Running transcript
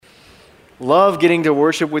Love getting to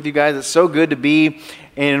worship with you guys. It's so good to be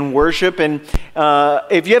in worship. And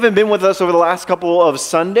if you haven't been with us over the last couple of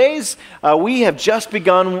Sundays, we have just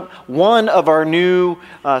begun one of our new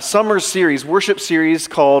summer series, worship series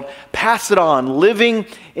called Pass It On, Living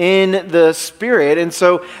in the Spirit. And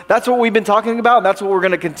so that's what we've been talking about. And that's what we're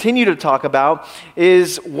going to continue to talk about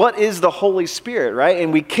is what is the Holy Spirit, right?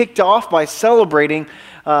 And we kicked off by celebrating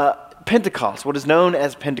Pentecost, what is known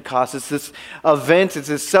as Pentecost. It's this event, it's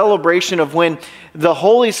this celebration of when the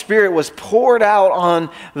Holy Spirit was poured out on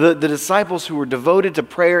the disciples who were devoted to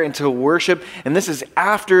prayer and to worship. And this is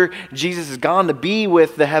after Jesus has gone to be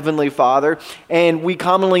with the Heavenly Father. And we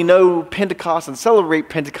commonly know Pentecost and celebrate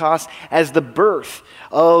Pentecost as the birth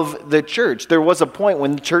of the church. There was a point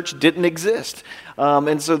when the church didn't exist.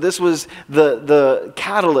 And so this was the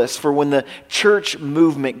catalyst for when the church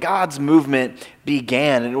movement, God's movement,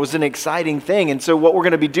 began. And it was an exciting thing. And so what we're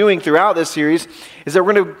going to be doing throughout this series is that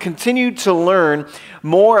we're going to continue to learn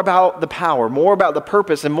more about the power, more about the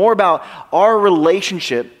purpose, and more about our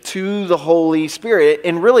relationship to the Holy Spirit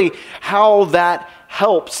and really how that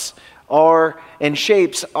helps and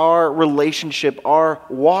shapes our relationship, our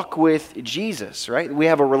walk with Jesus, right? We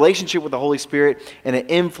have a relationship with the Holy Spirit, and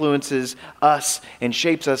it influences us and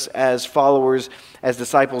shapes us as followers, as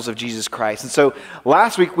disciples of Jesus Christ. And so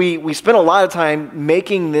last week, we spent a lot of time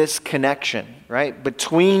making this connection, right,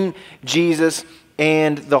 between Jesus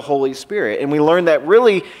and the Holy Spirit. And we learned that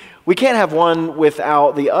really we can't have one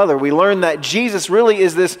without the other. We learned that Jesus really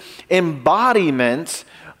is this embodiment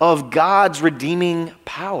of God's redeeming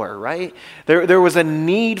power, right? There was a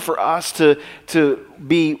need for us to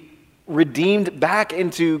be redeemed back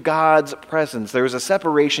into God's presence. There was a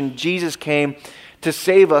separation. Jesus came to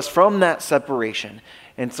save us from that separation.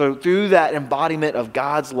 And so through that embodiment of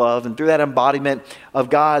God's love and through that embodiment of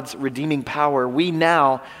God's redeeming power, we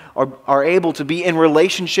now are able to be in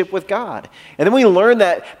relationship with God. And then we learn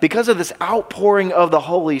that because of this outpouring of the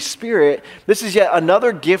Holy Spirit, this is yet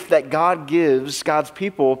another gift that God gives God's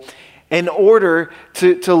people in order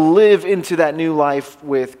to live into that new life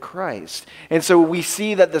with Christ. And so we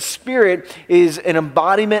see that the Spirit is an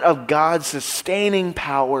embodiment of God's sustaining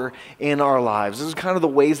power in our lives. This is kind of the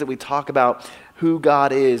ways that we talk about who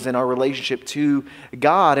God is and our relationship to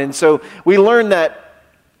God. And so we learn that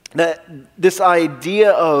this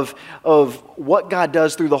idea of what God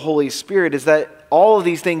does through the Holy Spirit is that all of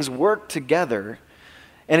these things work together,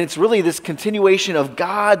 and it's really this continuation of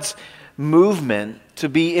God's movement to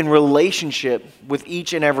be in relationship with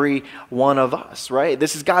each and every one of us, right?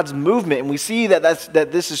 This is God's movement, and we see that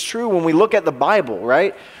this is true when we look at the Bible,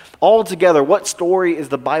 right? All together, what story is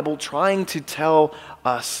the Bible trying to tell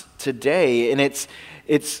us today? And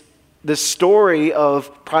it's the story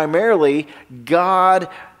of primarily God's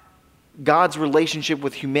relationship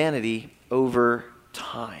with humanity over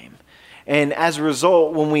time. And as a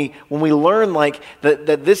result, when we learn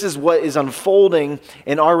that this is what is unfolding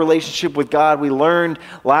in our relationship with God, we learned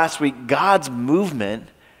last week God's movement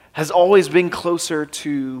has always been closer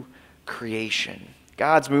to creation.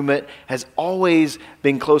 God's movement has always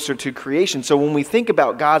been closer to creation. So when we think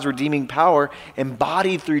about God's redeeming power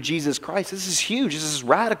embodied through Jesus Christ, this is huge, this is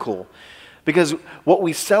radical. Because what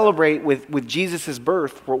we celebrate with Jesus'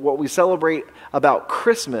 birth, what we celebrate about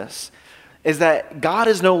Christmas, is that God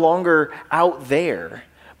is no longer out there,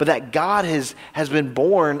 but that God has been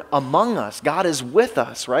born among us. God is with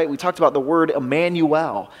us, right? We talked about the word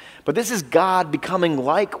Emmanuel, but this is God becoming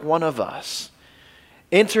like one of us,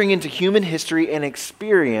 entering into human history and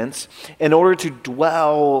experience in order to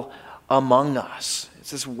dwell among us. It's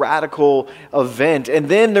this radical event. And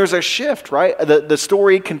then there's a shift, right? The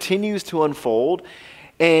story continues to unfold.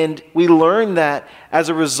 And we learn that as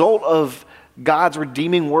a result of God's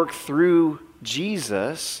redeeming work through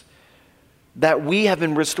Jesus, that we have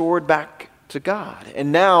been restored back to God.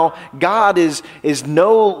 And now God is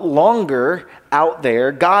no longer out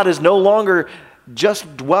there. God is no longer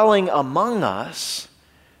just dwelling among us.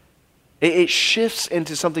 It shifts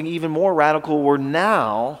into something even more radical where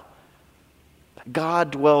now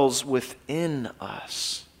God dwells within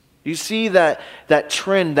us. You see that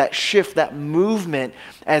trend, that shift, that movement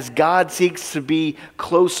as God seeks to be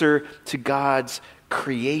closer to God's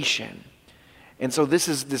creation. And so this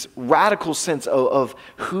is this radical sense of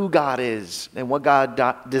who God is and what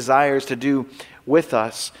God desires to do with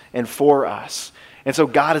us and for us. And so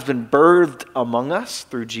God has been birthed among us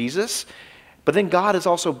through Jesus. But then God is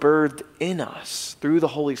also birthed in us through the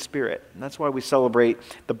Holy Spirit. And that's why we celebrate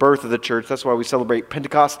the birth of the church. That's why we celebrate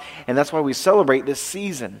Pentecost. And that's why we celebrate this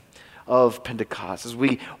season of Pentecost, as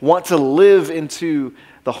we want to live into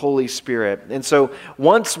the Holy Spirit. And so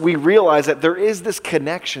once we realize that there is this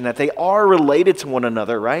connection, that they are related to one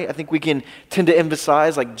another, right? I think we can tend to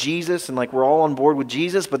emphasize like Jesus and like we're all on board with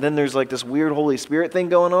Jesus, but then there's like this weird Holy Spirit thing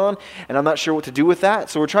going on, and I'm not sure what to do with that.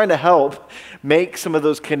 So we're trying to help make some of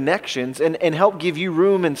those connections and help give you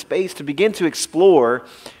room and space to begin to explore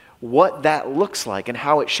what that looks like and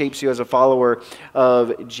how it shapes you as a follower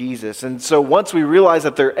of Jesus. And so once we realize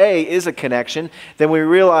that there is a connection, then we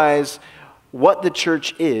realize what the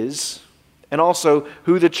church is, and also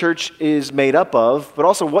who the church is made up of, but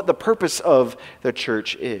also what the purpose of the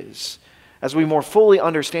church is, as we more fully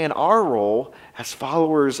understand our role as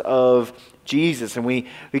followers of Jesus. And we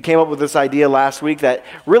came up with this idea last week that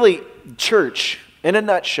really church, in a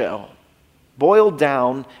nutshell, boiled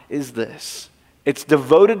down is this. It's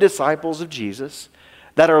devoted disciples of Jesus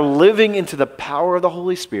that are living into the power of the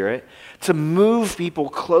Holy Spirit to move people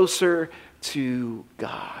closer to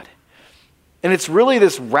God. And it's really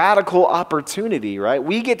this radical opportunity, right?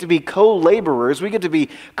 We get to be co-laborers. We get to be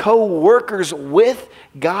co-workers with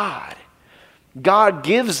God. God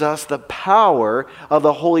gives us the power of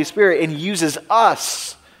the Holy Spirit and uses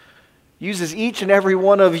each and every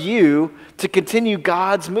one of you to continue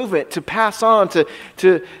God's movement, to pass on,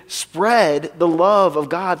 to spread the love of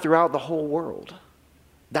God throughout the whole world.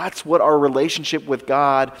 That's what our relationship with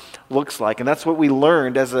God looks like. And that's what we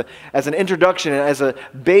learned as an introduction and as a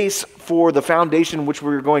base for the foundation which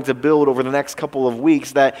we're going to build over the next couple of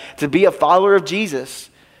weeks, that to be a follower of Jesus,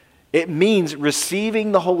 it means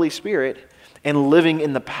receiving the Holy Spirit and living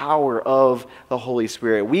in the power of the Holy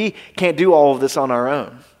Spirit. We can't do all of this on our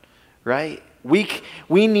own, right?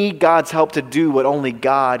 We need God's help to do what only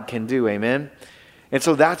God can do, amen? And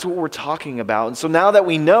so that's what we're talking about. And so now that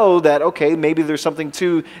we know that, okay, maybe there's something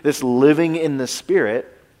to this living in the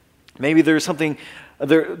Spirit, maybe there's something,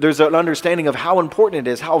 there's an understanding of how important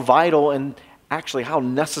it is, how vital and actually how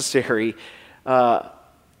necessary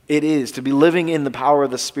it is to be living in the power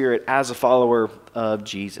of the Spirit as a follower of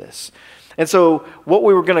Jesus. And so what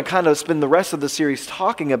we were going to kind of spend the rest of the series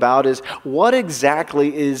talking about is what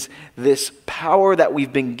exactly is this power that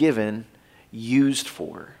we've been given used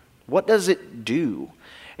for? What does it do?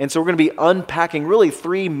 And so we're going to be unpacking really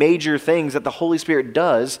three major things that the Holy Spirit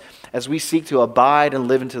does as we seek to abide and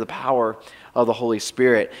live into the power of the Holy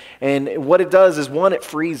Spirit. And what it does is, one, it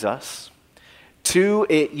frees us. Two,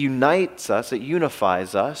 it unites us, it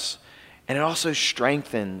unifies us, and it also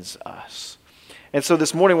strengthens us. And so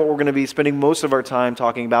this morning what we're going to be spending most of our time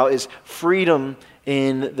talking about is freedom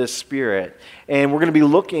in the Spirit. And we're going to be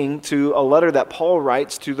looking to a letter that Paul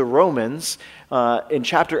writes to the Romans in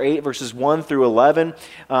chapter 8, verses 1 through 11.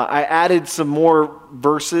 I added some more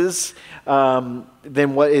verses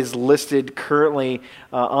than what is listed currently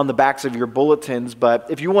on the backs of your bulletins. But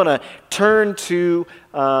if you want to turn to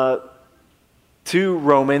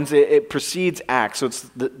Romans, it precedes Acts. So it's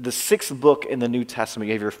the sixth book in the New Testament.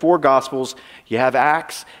 You have your four Gospels, you have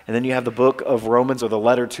Acts, and then you have the book of Romans, or the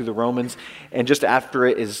letter to the Romans. And just after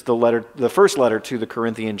it is the first letter to the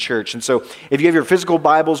Corinthian church. And so if you have your physical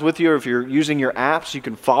Bibles with you, or if you're using your apps, you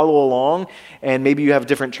can follow along. And maybe you have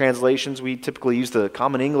different translations. We typically use the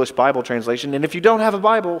Common English Bible translation. And if you don't have a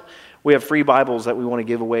Bible, we have free Bibles that we want to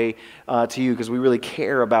give away to you, because we really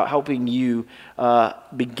care about helping you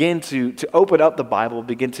begin to open up the Bible,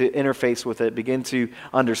 begin to interface with it, begin to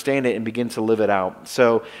understand it, and begin to live it out.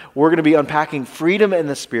 So we're going to be unpacking freedom in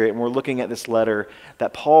the Spirit, and we're looking at this letter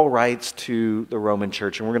that Paul writes to the Roman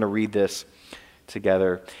church, and we're going to read this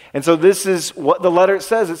together. And so this is what the letter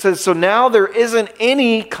says. It says, "So now there isn't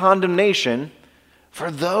any condemnation for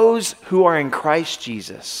those who are in Christ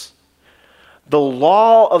Jesus. The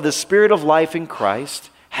law of the Spirit of life in Christ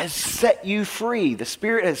has set you free." The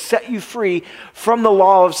Spirit has set you free from the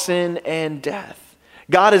law of sin and death.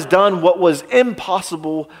 God has done what was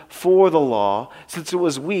impossible for the law, since it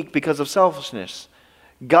was weak because of selfishness.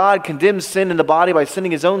 God condemns sin in the body by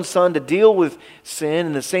sending His own Son to deal with sin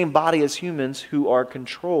in the same body as humans who are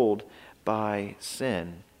controlled by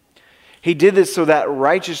sin. He did this so that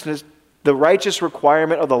the righteous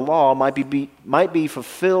requirement of the law might be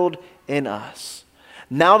fulfilled in us.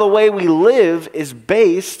 Now the way we live is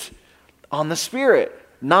based on the Spirit,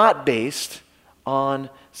 not based on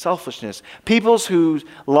selfishness. Peoples whose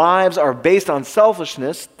lives are based on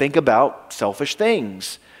selfishness think about selfish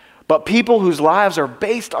things. But people whose lives are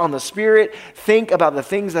based on the Spirit think about the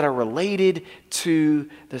things that are related to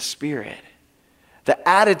the Spirit. The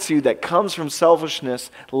attitude that comes from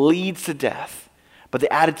selfishness leads to death, but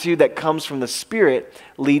the attitude that comes from the Spirit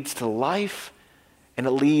leads to life, and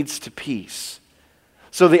it leads to peace.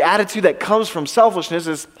 So the attitude that comes from selfishness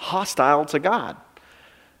is hostile to God.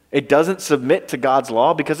 It doesn't submit to God's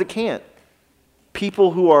law because it can't.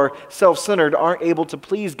 People who are self-centered aren't able to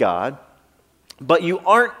please God, but you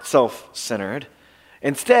aren't self-centered.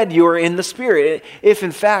 Instead, you are in the Spirit, if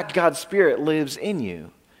in fact God's Spirit lives in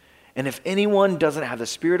you. And if anyone doesn't have the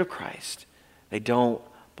Spirit of Christ, they don't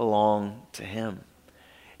belong to him.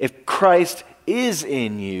 If Christ is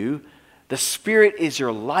in you, the Spirit is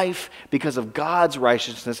your life because of God's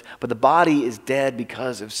righteousness, but the body is dead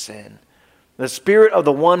because of sin. The Spirit of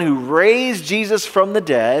the one who raised Jesus from the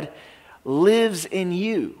dead lives in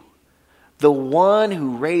you. The one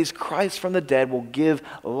who raised Christ from the dead will give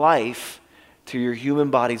life to your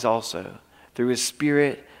human bodies also through his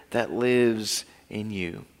Spirit that lives in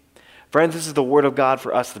you. Friends, this is the word of God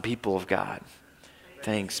for us, the people of God.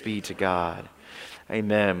 Thanks be to God.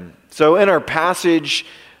 Amen. So in our passage,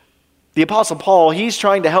 the Apostle Paul, he's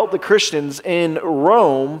trying to help the Christians in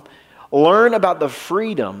Rome learn about the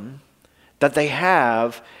freedom that they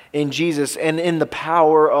have in Jesus and in the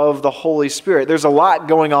power of the Holy Spirit. There's a lot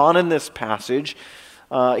going on in this passage.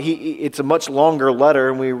 It's a much longer letter,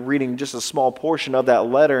 and we're reading just a small portion of that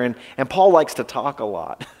letter, and Paul likes to talk a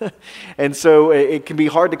lot. And so it can be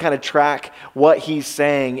hard to kind of track what he's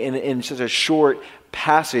saying in such a short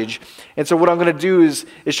passage. And so what I'm going to do is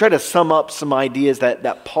try to sum up some ideas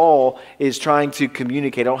that Paul is trying to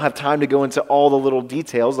communicate. I don't have time to go into all the little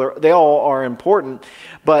details. They all are important.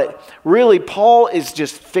 But really, Paul is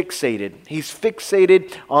just fixated. He's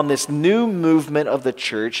fixated on this new movement of the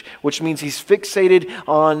church, which means he's fixated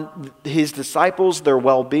on his disciples, their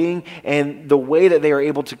well-being, and the way that they are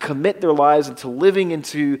able to commit their lives into living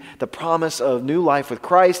into the promise of new life with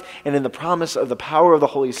Christ and in the promise of the power of the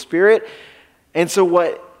Holy Spirit. And so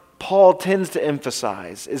what Paul tends to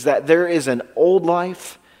emphasize is that there is an old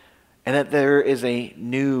life and that there is a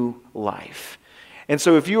new life. And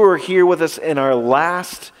so if you were here with us in our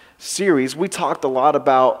last series, we talked a lot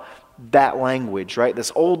about that language, right?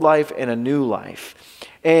 This old life and a new life.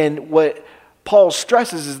 And what Paul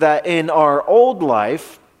stresses is that in our old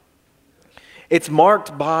life, it's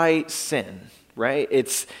marked by sin, right?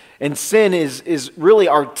 And sin is really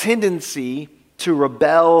our tendency to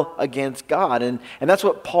rebel against God. And that's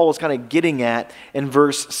what Paul is kind of getting at in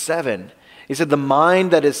verse 7. He said, the mind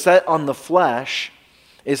that is set on the flesh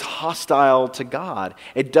is hostile to God.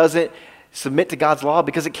 It doesn't submit to God's law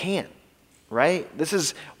because it can't, right? This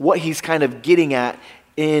is what he's kind of getting at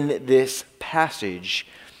in this passage.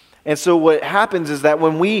 And so what happens is that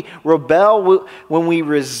when we rebel, when we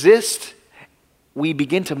resist, we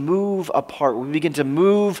begin to move apart. We begin to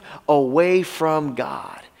move away from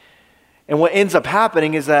God. And what ends up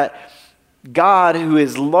happening is that God, who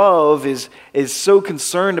is love, is so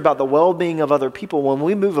concerned about the well-being of other people. When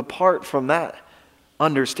we move apart from that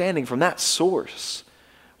understanding, from that source,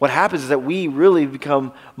 what happens is that we really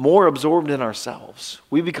become more absorbed in ourselves.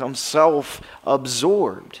 We become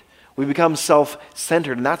self-absorbed. We become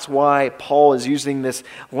self-centered. And that's why Paul is using this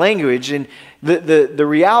language. And the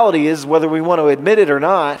reality is, whether we want to admit it or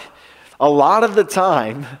not, a lot of the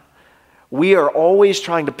time, we are always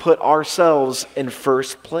trying to put ourselves in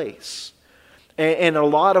first place. And a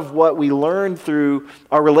lot of what we learn through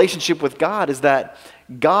our relationship with God is that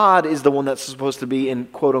God is the one that's supposed to be in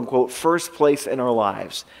quote-unquote first place in our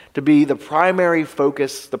lives, to be the primary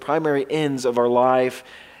focus, the primary ends of our life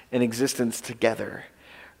and existence together,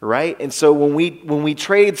 right? And so when we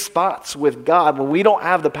trade spots with God, when we don't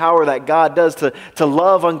have the power that God does to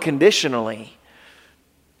love unconditionally,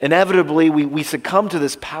 inevitably, we succumb to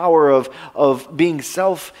this power of being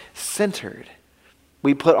self-centered.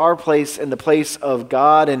 We put our place in the place of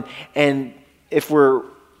God, and if we're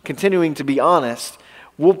continuing to be honest,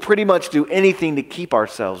 we'll pretty much do anything to keep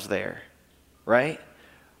ourselves there, right?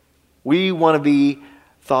 We want to be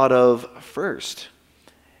thought of first,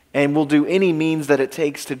 and we'll do any means that it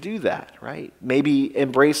takes to do that, right? Maybe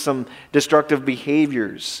embrace some destructive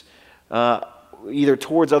behaviors, either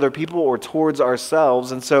towards other people or towards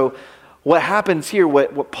ourselves. And so what happens here,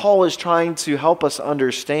 what Paul is trying to help us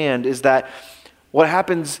understand is that what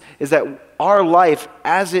happens is that our life,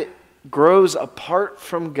 as it grows apart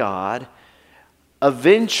from God,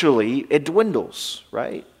 eventually it dwindles,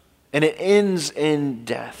 right? And it ends in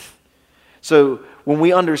death. So when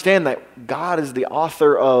we understand that God is the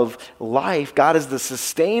author of life, God is the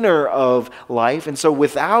sustainer of life, and so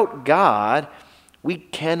without God, we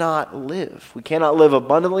cannot live. We cannot live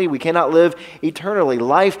abundantly. We cannot live eternally.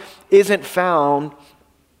 Life isn't found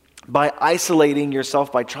by isolating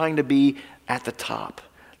yourself, by trying to be at the top.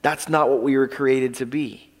 That's not what we were created to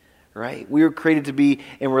be, right? We were created to be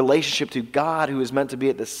in relationship to God, who is meant to be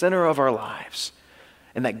at the center of our lives.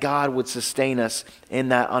 and that God would sustain us in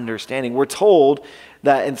that understanding. We're told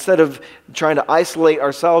that instead of trying to isolate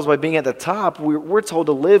ourselves by being at the top, we're told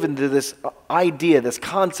to live into this idea, this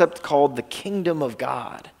concept called the kingdom of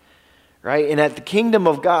God, right? And at the kingdom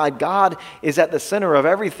of God, God is at the center of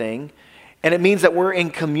everything, and it means that we're in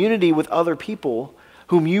community with other people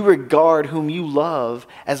whom you regard, whom you love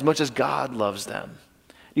as much as God loves them.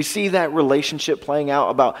 You see that relationship playing out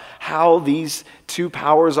about how these two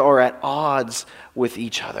powers are at odds with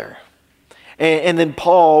each other. And then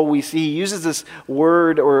Paul, we see, he uses this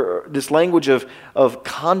word or this language of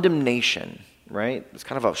condemnation, right? It's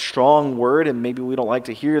kind of a strong word, and maybe we don't like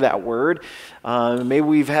to hear that word. Maybe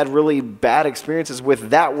we've had really bad experiences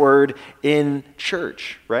with that word in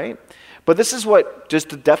church, right? But this is what just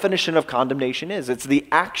the definition of condemnation is. It's the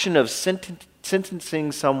action of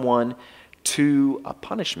sentencing someone to a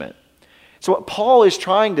punishment. So what Paul is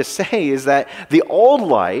trying to say is that the old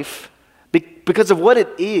life, because of what it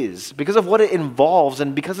is, because of what it involves,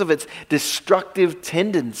 and because of its destructive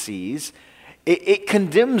tendencies, it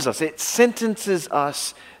condemns us. It sentences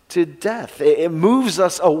us to death. It moves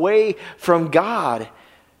us away from God.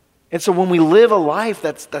 And so when we live a life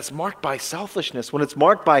that's marked by selfishness, when it's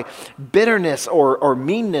marked by bitterness or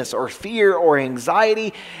meanness or fear or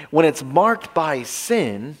anxiety, when it's marked by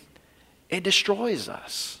sin, it destroys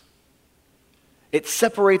us. It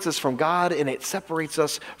separates us from God, and it separates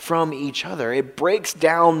us from each other. It breaks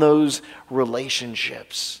down those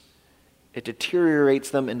relationships. It deteriorates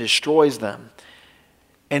them and destroys them.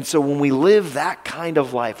 And so when we live that kind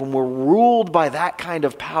of life, when we're ruled by that kind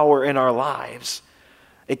of power in our lives,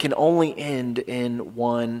 it can only end in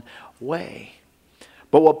one way.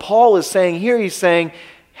 But what Paul is saying here, he's saying,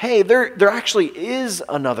 hey, there actually is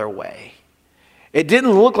another way. It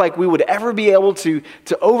didn't look like we would ever be able to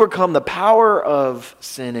overcome the power of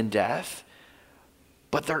sin and death,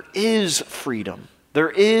 but there is freedom. There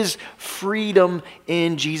is freedom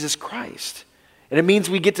in Jesus Christ. And it means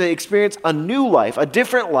we get to experience a new life, a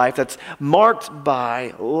different life that's marked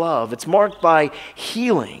by love. It's marked by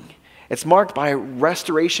healing. It's marked by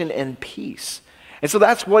restoration and peace. And so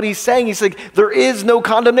that's what he's saying. He's like, there is no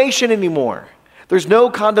condemnation anymore. There's no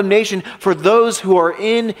condemnation for those who are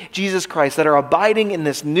in Jesus Christ, that are abiding in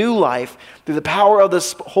this new life through the power of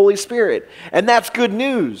the Holy Spirit. And that's good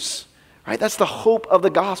news, right? That's the hope of the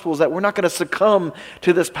gospel, is that we're not going to succumb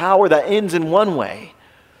to this power that ends in one way,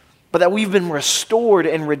 but that we've been restored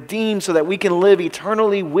and redeemed so that we can live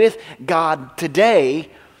eternally with God today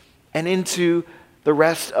and into the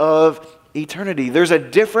rest of eternity. There's a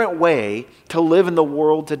different way to live in the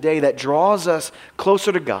world today that draws us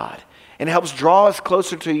closer to God and helps draw us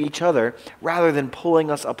closer to each other rather than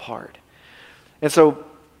pulling us apart. And so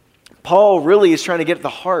Paul really is trying to get at the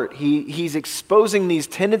heart. He's exposing these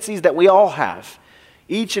tendencies that we all have.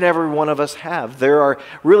 Each and every one of us have. There are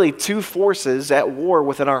really two forces at war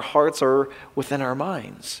within our hearts or within our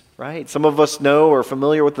minds, right? Some of us know or are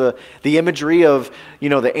familiar with the imagery of,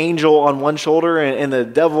 the angel on one shoulder and the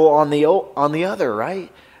devil on the other,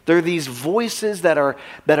 right? There are these voices that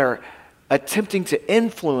are attempting to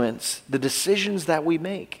influence the decisions that we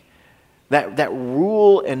make, that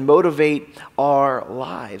rule and motivate our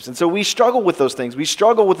lives. And so we struggle with those things. We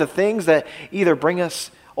struggle with the things that either bring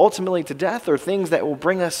us ultimately to death or things that will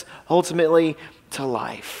bring us ultimately to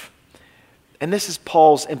life. And this is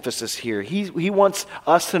Paul's emphasis here. He wants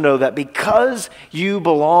us to know that because you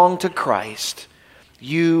belong to Christ,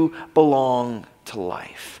 you belong to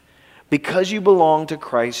life. Because you belong to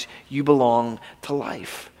Christ, you belong to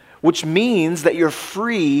life, which means that you're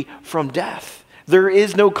free from death. There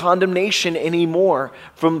is no condemnation anymore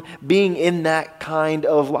from being in that kind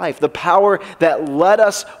of life. The power that led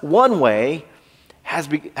us one way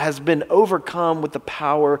has been overcome with the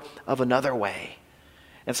power of another way.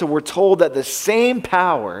 And so we're told that the same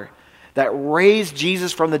power that raised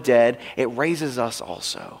Jesus from the dead, it raises us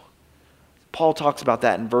also. Paul talks about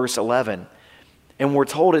that in verse 11. And we're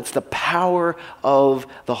told it's the power of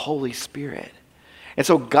the Holy Spirit. And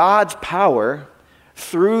so God's power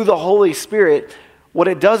through the Holy Spirit, what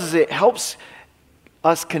it does is it helps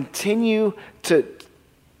us continue to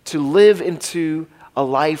live into a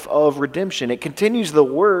life of redemption. It continues the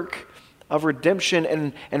work of redemption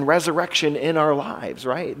and resurrection in our lives,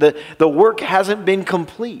 right? The work hasn't been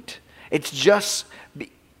complete. It's just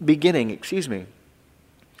beginning,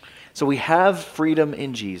 So we have freedom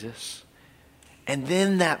in Jesus, and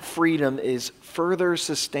then that freedom is further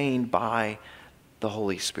sustained by the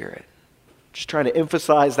Holy Spirit. Just trying to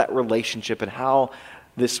emphasize that relationship and how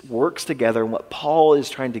this works together and what Paul is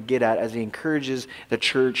trying to get at as he encourages the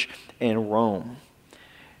church in Rome.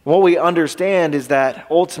 What we understand is that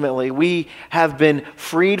ultimately we have been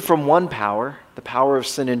freed from one power, the power of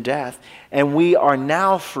sin and death, and we are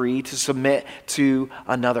now free to submit to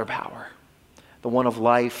another power, the one of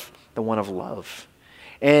life, the one of love.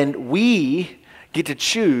 And we get to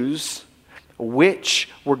choose which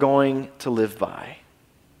we're going to live by.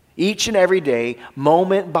 Each and every day,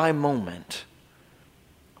 moment by moment,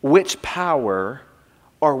 which power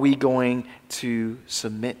are we going to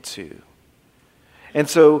submit to? And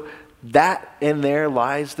so that in there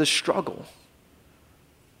lies the struggle.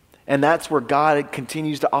 And that's where God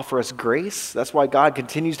continues to offer us grace. That's why God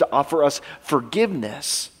continues to offer us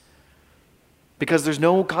forgiveness. Because there's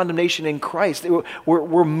no condemnation in Christ.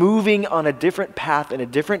 We're moving on a different path and a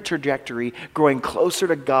different trajectory, growing closer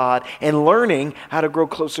to God and learning how to grow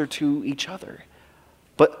closer to each other.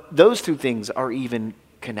 But those two things are even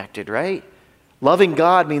connected, right? Loving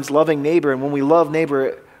God means loving neighbor, and when we love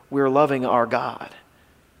neighbor, we're loving our God.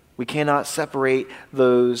 We cannot separate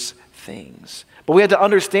those things. But we have to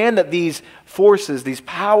understand that these forces, these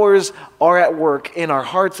powers are at work in our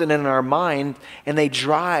hearts and in our mind, and they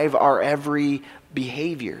drive our every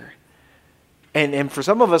behavior. And for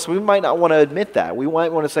some of us, we might not want to admit that. We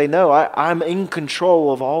might want to say, no, I'm in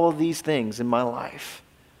control of all of these things in my life.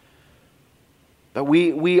 But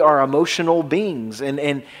we are emotional beings,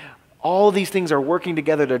 and all of these things are working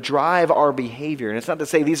together to drive our behavior. And it's not to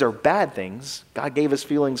say these are bad things. God gave us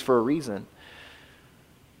feelings for a reason.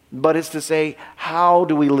 But it's to say, how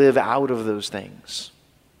do we live out of those things?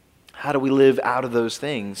 How do we live out of those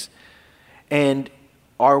things? And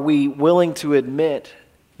are we willing to admit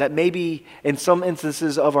that maybe in some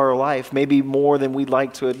instances of our life, maybe more than we'd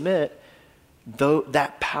like to admit, though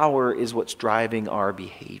that power is what's driving our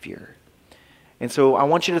behavior? And so I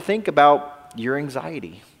want you to think about your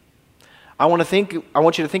anxiety. I want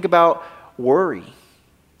you to think about worry.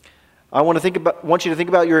 I want you to think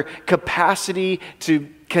about your capacity to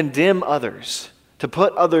condemn others, to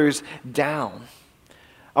put others down.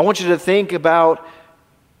 I want you to think about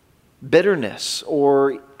bitterness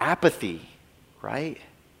or apathy, right?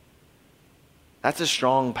 That's a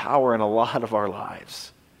strong power in a lot of our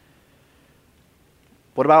lives.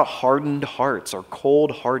 What about hardened hearts or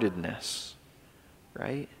cold-heartedness,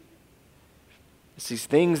 right? It's these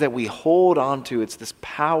things that we hold on to. It's this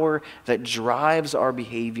power that drives our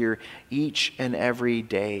behavior each and every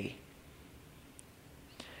day.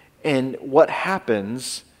 And what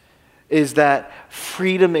happens is that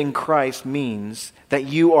freedom in Christ means that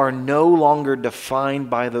you are no longer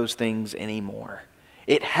defined by those things anymore.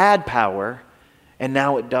 It had power, and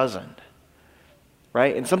now it doesn't.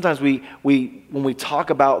 Right? And sometimes we when we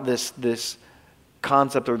talk about this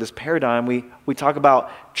concept or this paradigm, we talk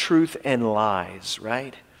about truth and lies,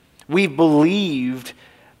 right? We've believed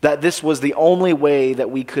that this was the only way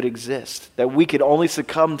that we could exist, that we could only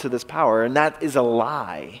succumb to this power, and that is a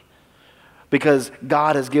lie. Because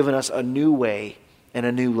God has given us a new way and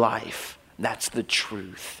a new life. That's the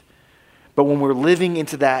truth. But when we're living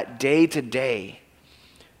into that day to day,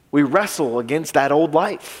 we wrestle against that old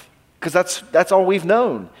life. Because that's all we've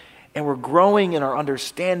known. And we're growing in our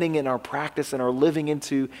understanding, in our practice, and are living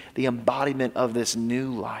into the embodiment of this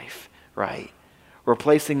new life, right?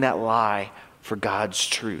 Replacing that lie for God's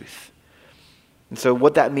truth. And so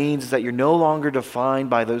what that means is that you're no longer defined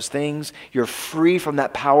by those things. You're free from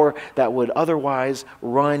that power that would otherwise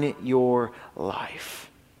run your life.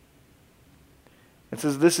 It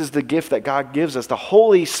says this is the gift that God gives us. The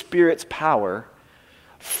Holy Spirit's power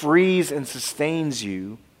frees and sustains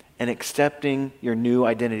you in accepting your new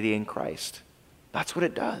identity in Christ. That's what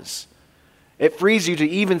it does. It frees you to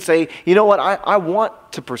even say, you know what, I want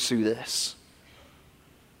to pursue this.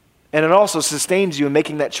 And it also sustains you in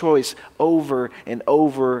making that choice over and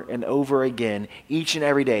over and over again, each and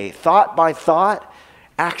every day, thought by thought,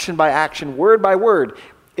 action by action, word by word,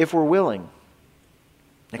 if we're willing.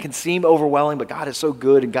 It can seem overwhelming, but God is so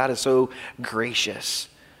good and God is so gracious.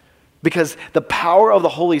 Because the power of the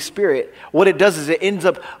Holy Spirit, what it does is it ends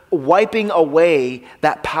up wiping away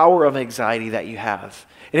that power of anxiety that you have.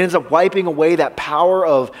 It ends up wiping away that power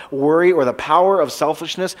of worry or the power of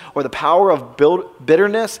selfishness or the power of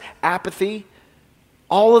bitterness, apathy,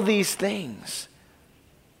 all of these things.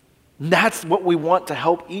 And that's what we want to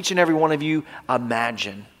help each and every one of you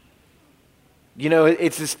imagine. You know,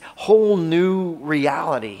 it's this whole new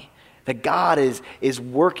reality that God is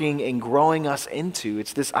working and growing us into.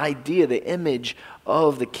 It's this idea, the image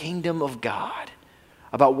of the kingdom of God,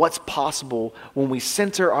 about what's possible when we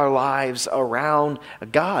center our lives around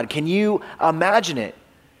God. Can you imagine it?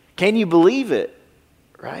 Can you believe it?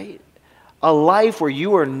 Right? A life where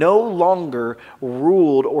you are no longer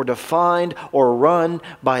ruled or defined or run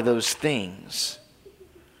by those things.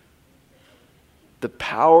 the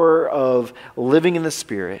power of living in the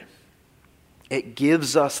Spirit, it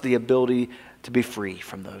gives us the ability to be free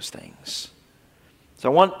from those things.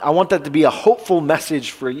 So I want that to be a hopeful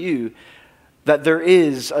message for you, that there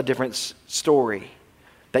is a different story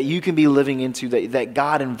that you can be living into, that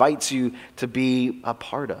God invites you to be a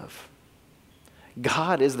part of.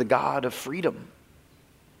 God is the God of freedom.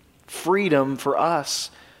 Freedom for us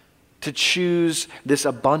to choose this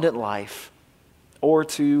abundant life or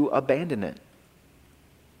to abandon it.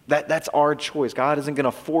 That's our choice. God isn't going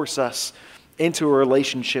to force us into a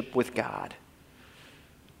relationship with God.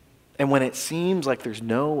 And when it seems like there's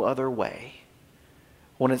no other way,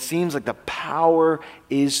 when it seems like the power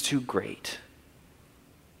is too great,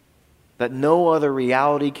 that no other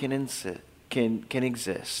reality can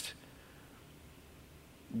exist,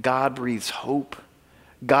 God breathes hope.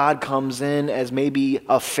 God comes in as maybe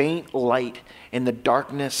a faint light in the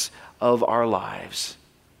darkness of our lives.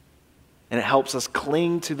 And it helps us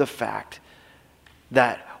cling to the fact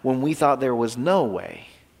that when we thought there was no way,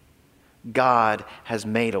 God has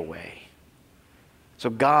made a way.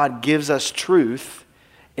 So God gives us truth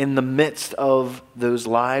in the midst of those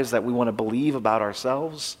lies that we want to believe about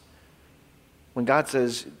ourselves. When God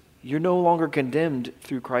says, you're no longer condemned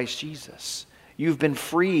through Christ Jesus. You've been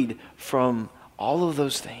freed from all of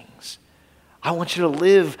those things. I want you to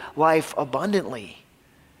live life abundantly.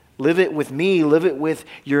 Live it with me. Live it with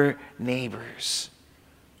your neighbors.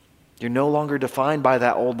 You're no longer defined by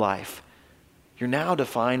that old life. You're now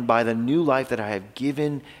defined by the new life that I have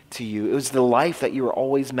given to you. It was the life that you were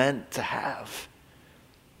always meant to have.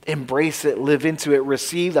 Embrace it. Live into it.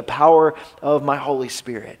 Receive the power of my Holy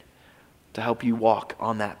Spirit to help you walk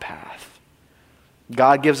on that path.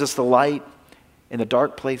 God gives us the light in the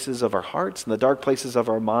dark places of our hearts, in the dark places of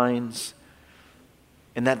our minds,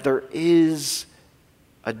 and that there is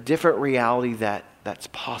a different reality that's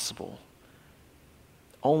possible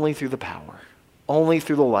only through the power, only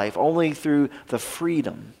through the life, only through the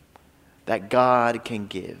freedom that God can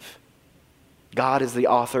give. God is the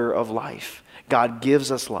author of life. God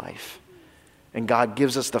gives us life, and God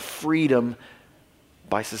gives us the freedom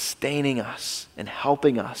by sustaining us and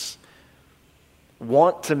helping us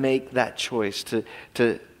want to make that choice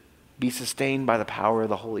to be sustained by the power of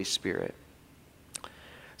the Holy Spirit.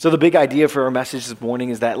 So the big idea for our message this morning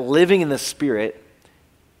is that living in the Spirit,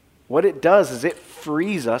 what it does is it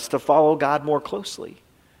frees us to follow God more closely.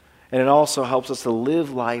 And it also helps us to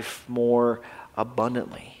live life more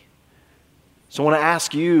abundantly. So I want to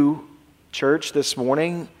ask you, church, this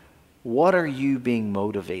morning, what are you being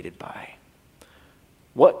motivated by?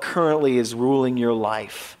 What currently is ruling your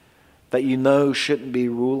life that you know shouldn't be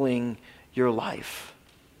ruling your life?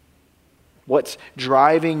 What's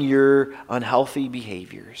driving your unhealthy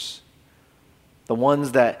behaviors? The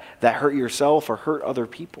ones that hurt yourself or hurt other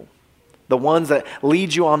people. The ones that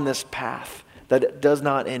lead you on this path that does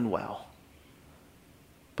not end well.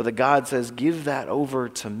 But that God says, give that over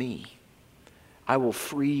to me. I will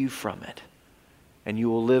free you from it. And you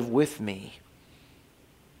will live with me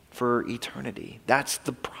for eternity. That's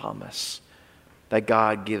the promise that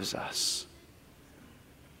God gives us.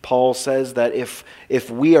 Paul says that if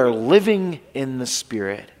we are living in the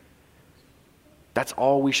Spirit, that's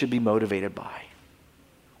all we should be motivated by.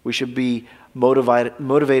 We should be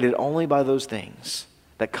motivated only by those things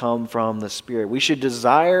that come from the Spirit. We should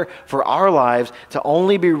desire for our lives to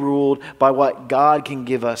only be ruled by what God can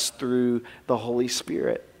give us through the Holy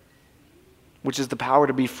Spirit, which is the power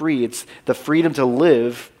to be free. It's the freedom to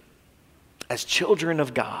live as children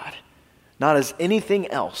of God, not as anything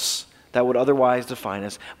else that would otherwise define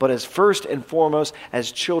us, but as first and foremost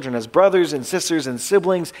as children, as brothers and sisters and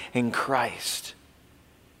siblings in Christ.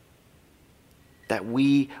 That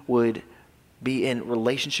we would be in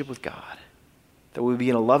relationship with God, that we would be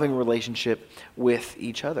in a loving relationship with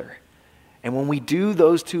each other. And when we do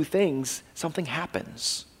those two things, something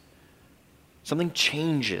happens. Something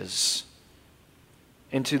changes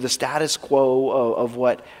into the status quo of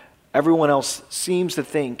what everyone else seems to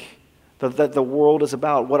think that the world is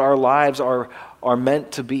about, what our lives are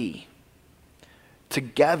meant to be.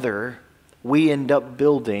 Together, we end up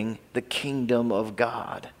building the kingdom of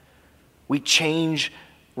God. We change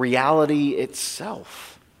reality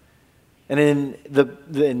itself. And in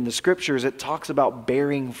the scriptures, it talks about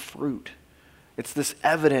bearing fruit. It's this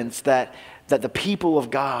evidence that the people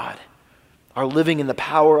of God are living in the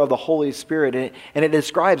power of the Holy Spirit. And it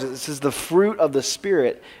describes it. It says the fruit of the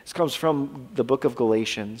Spirit. This comes from the book of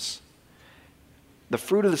Galatians. The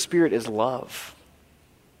fruit of the Spirit is love.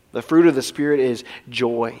 The fruit of the Spirit is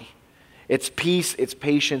joy. It's peace, it's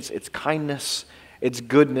patience, it's kindness, it's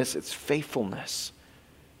goodness, it's faithfulness,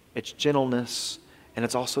 it's gentleness, and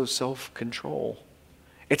it's also self-control.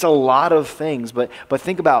 It's a lot of things, but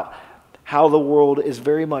think about how the world is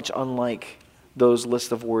very much unlike those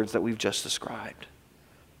list of words that we've just described.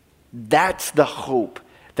 That's the hope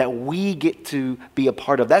that we get to be a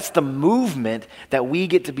part of. That's the movement that we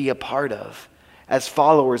get to be a part of as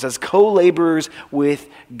followers, as co-laborers with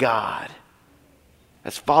God,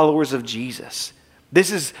 as followers of Jesus. This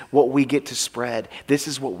is what we get to spread. This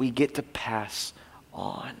is what we get to pass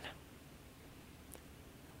on.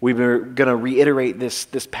 We're going to reiterate this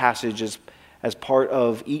passage as part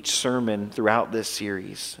of each sermon throughout this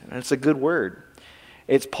series. And it's a good word.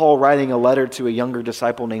 It's Paul writing a letter to a younger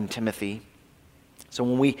disciple named Timothy. So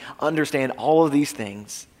when we understand all of these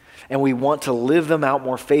things and we want to live them out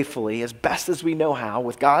more faithfully as best as we know how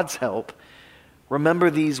with God's help, remember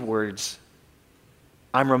these words.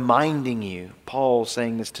 I'm reminding you, Paul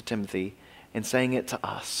saying this to Timothy and saying it to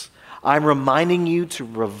us. I'm reminding you to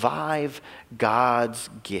revive God's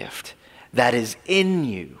gift that is in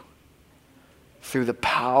you through the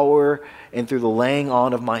power and through the laying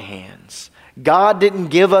on of my hands. God didn't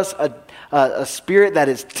give us a spirit that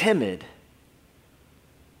is timid.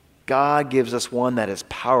 God gives us one that is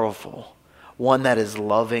powerful, one that is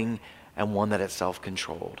loving, and one that is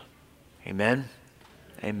self-controlled. Amen?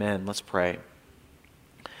 Amen. Let's pray.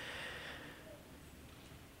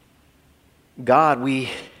 God, we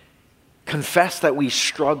confess that we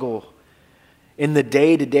struggle in the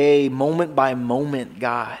day-to-day, moment-by-moment,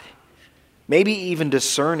 God. Maybe even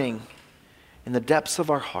discerning in the depths of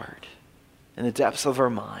our heart, in the depths of our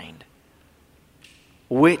mind,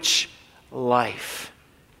 which life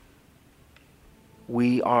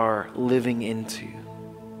we are living into.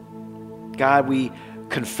 God, we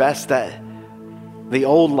confess that the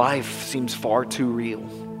old life seems far too real.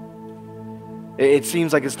 It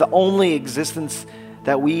seems like it's the only existence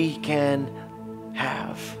that we can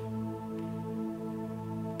have.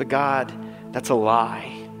 But God, that's a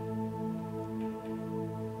lie.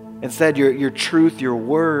 Instead, your truth, your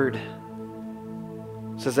word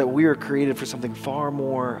says that we are created for something far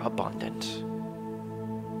more abundant,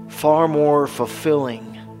 far more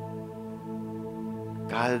fulfilling,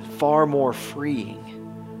 God, far more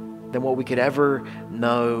freeing than what we could ever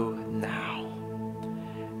know now.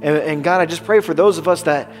 And God, I just pray for those of us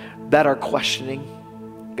that are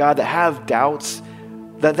questioning, God, that have doubts,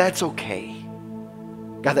 that's okay.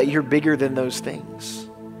 God, that you're bigger than those things.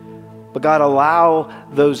 But God, allow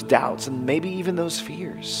those doubts and maybe even those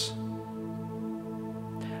fears.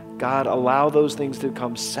 God, allow those things to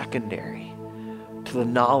become secondary to the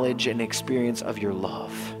knowledge and experience of your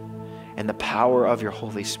love and the power of your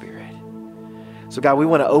Holy Spirit. So God, we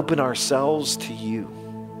want to open ourselves to you.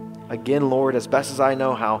 Again, Lord, as best as I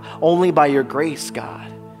know how, only by your grace, God,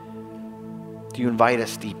 do you invite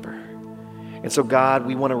us deeper. And so, God,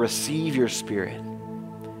 we want to receive your Spirit.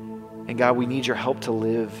 And God, we need your help to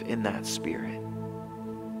live in that Spirit.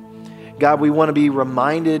 God, we want to be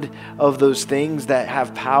reminded of those things that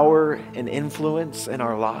have power and influence in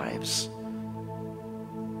our lives.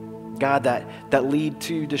 God, that lead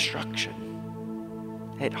to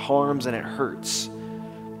destruction. It harms and it hurts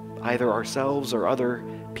either ourselves or other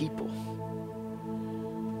people.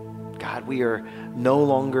 God, we are no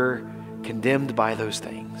longer condemned by those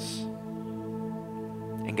things.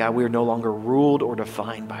 And God, we are no longer ruled or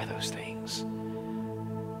defined by those things.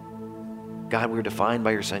 God, we're defined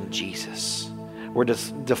by your Son, Jesus. We're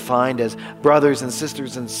defined as brothers and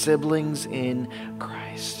sisters and siblings in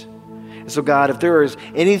Christ. And so, God, if there is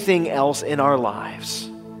anything else in our lives,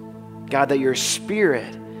 God, that your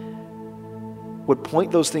Spirit would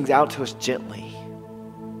point those things out to us gently.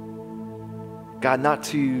 God, not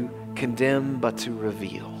to condemn, but to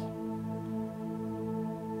reveal.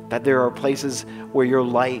 That there are places where your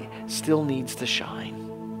light still needs to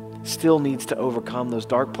shine, still needs to overcome those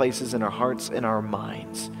dark places in our hearts and our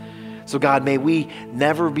minds. So God, may we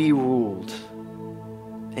never be ruled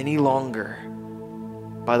any longer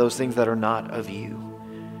by those things that are not of you.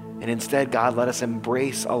 And instead, God, let us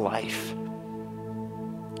embrace a life,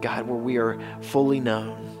 God, where we are fully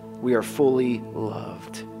known, we are fully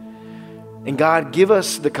loved. And God, give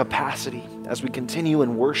us the capacity as we continue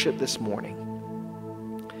in worship this morning,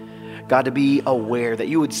 God, to be aware that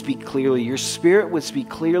you would speak clearly, your Spirit would speak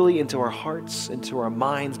clearly into our hearts, into our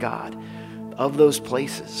minds, God, of those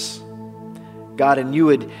places. God, and you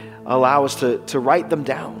would allow us to write them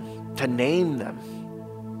down, to name them.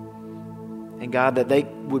 And God, that they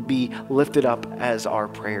would be lifted up as our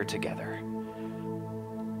prayer together.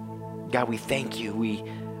 God, we thank you.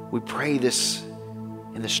 We pray this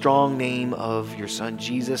in the strong name of your Son,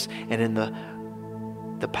 Jesus, and in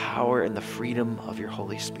the power and the freedom of your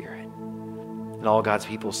Holy Spirit. And all God's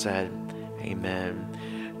people said,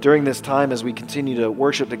 amen. during this time as we continue to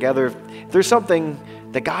worship together, if there's something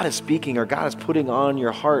that God is speaking or God is putting on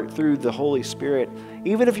your heart through the Holy Spirit,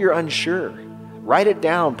 even if you're unsure, write it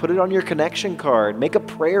down, put it on your connection card, make a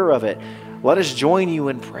prayer of it. Let us join you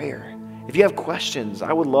in prayer. If you have questions,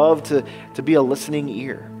 I would love to be a listening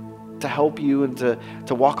ear, to help you and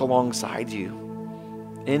to walk alongside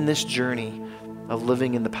you in this journey of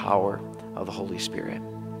living in the power of the Holy Spirit.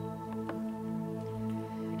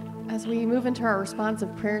 As we move into our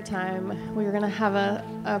responsive prayer time, we're going to have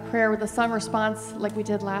a prayer with a song response like we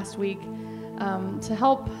did last week to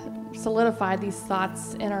help solidify these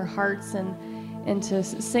thoughts in our hearts and to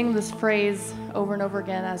sing this phrase over and over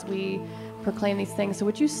again as we proclaim these things. So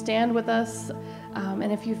would you stand with us?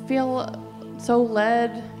 And if you feel so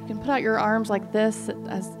led, you can put out your arms like this,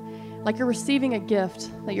 as like you're receiving a gift,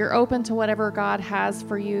 that you're open to whatever God has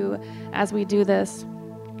for you as we do this.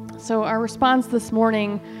 So our response this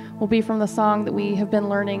morning will be from the song that we have been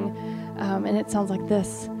learning, and it sounds like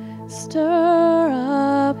this. Stir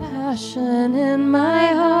up passion in my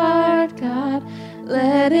heart, God,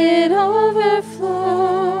 let it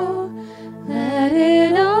overflow, let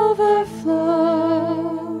it overflow.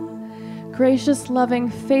 Gracious, loving,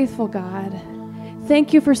 faithful God,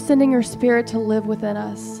 thank you for sending your Spirit to live within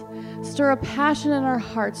us. Stir a passion in our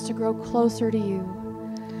hearts to grow closer to you.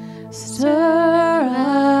 Stir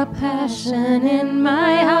up passion in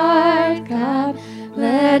my heart, God,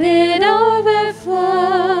 let it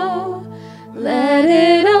overflow, let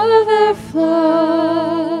it overflow.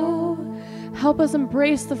 Help us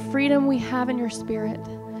embrace the freedom we have in your Spirit.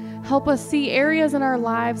 Help us see areas in our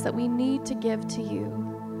lives that we need to give to you.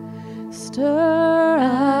 Stir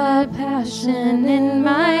up passion in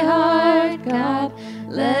my heart, God,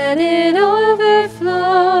 let it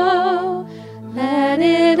overflow, let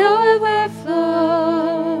it overflow.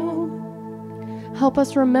 Help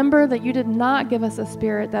us remember that you did not give us a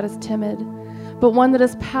spirit that is timid, but one that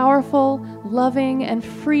is powerful, loving, and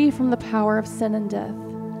free from the power of sin and death.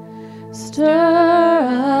 Stir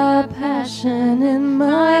up passion in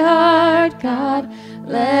my heart, God,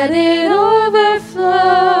 let it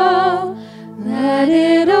overflow, let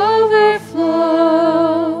it overflow.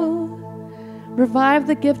 Revive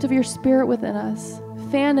the gift of your Spirit within us.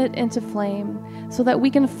 Fan it into flame so that we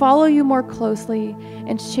can follow you more closely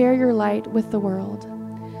and share your light with the world.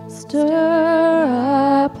 Stir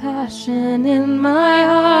up passion in my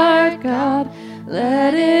heart, God,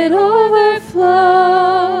 let it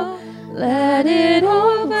overflow, let it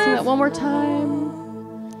overflow. Let's sing that one more time.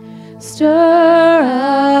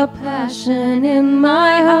 Stir up passion in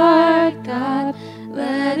my heart.